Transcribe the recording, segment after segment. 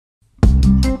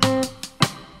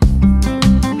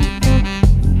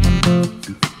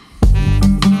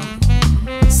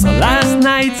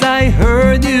I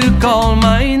heard you call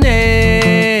my name.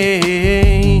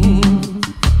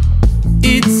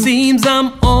 It seems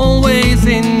I'm always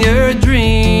in your dreams.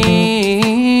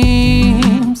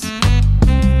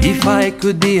 If I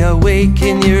could be awake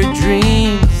in your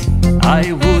dreams,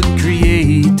 I would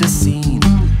create a scene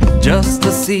just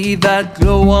to see that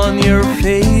glow on your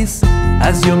face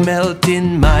as you melt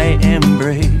in my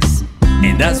embrace.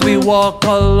 And as we walk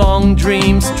along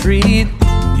Dream Street,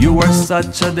 you are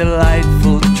such a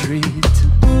delightful treat.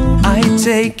 I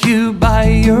take you by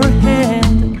your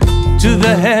hand to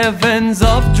the heavens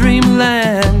of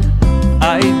dreamland.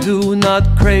 I do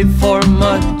not crave for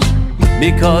much,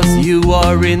 because you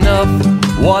are enough.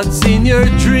 What's in your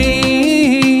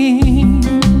dream?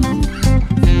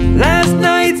 Last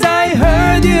night I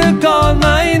heard you call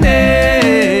my name.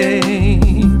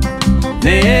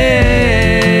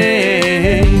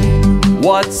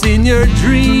 What's in your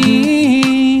dreams?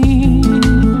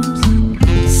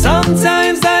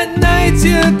 Sometimes at night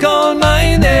you call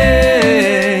my name.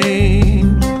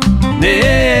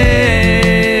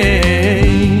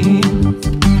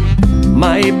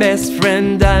 My best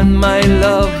friend and my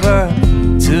lover,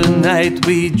 tonight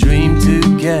we dream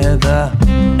together,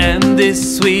 and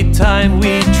this sweet time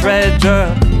we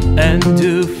treasure and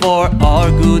do for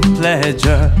our good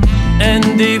pleasure.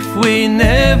 And if we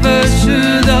never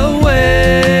should awake,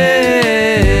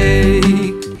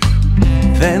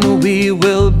 then we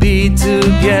will be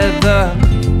together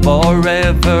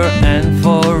forever and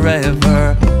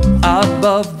forever,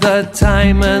 above the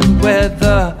time and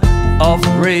weather of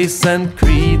race and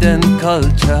creed and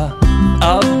culture,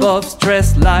 above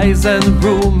stress, lies and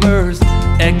rumors,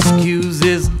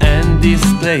 excuses and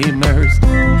disclaimers.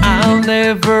 I'll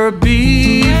never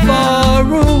be far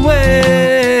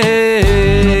away.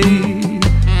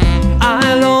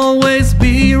 I'll always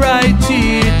be right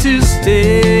here to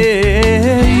stay.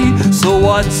 So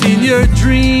what's in your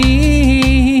dreams?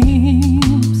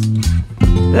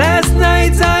 Last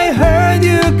night I heard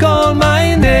you call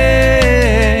my name.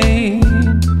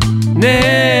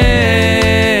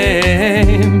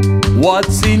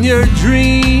 What's in your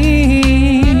dreams?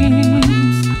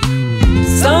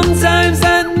 Sometimes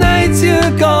at night you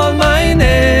call my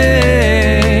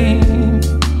name.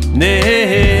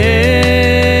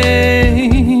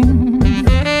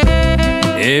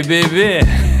 Hey baby,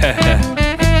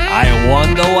 I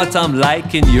wonder what I'm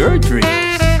like in your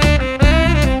dreams.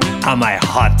 Am I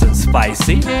hot and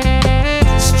spicy,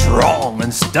 strong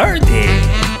and sturdy?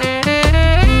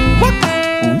 Waka,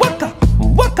 waka,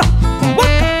 waka,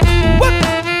 waka, waka,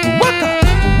 waka,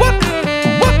 waka,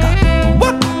 waka,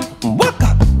 waka, waka,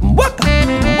 waka,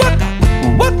 waka,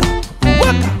 waka,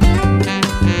 waka.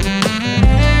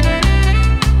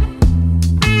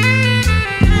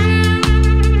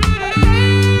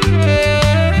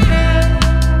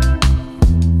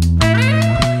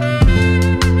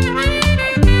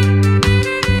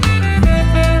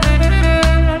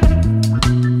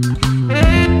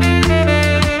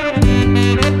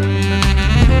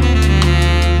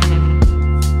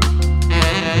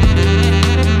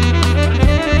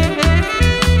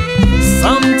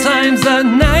 Sometimes at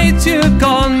night you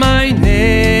call my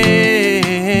name.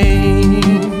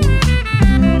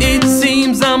 It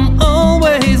seems I'm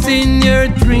always in your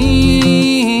dreams.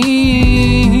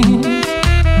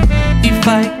 If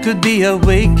I could be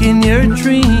awake in your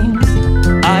dreams,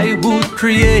 I would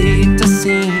create a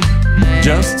scene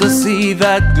just to see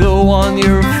that glow on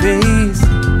your face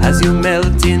as you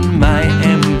melt in my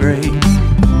embrace.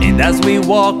 And as we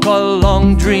walk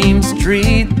along Dream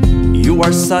Street, you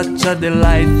are such a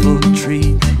delightful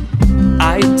treat.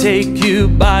 I take you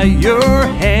by your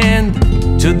hand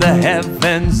to the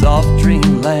heavens of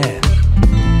dreamland.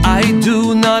 I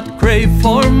do not crave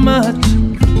for much,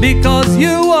 because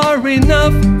you are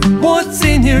enough. What's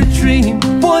in your dream?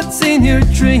 What's in your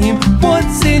dream?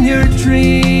 What's in your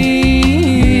dream?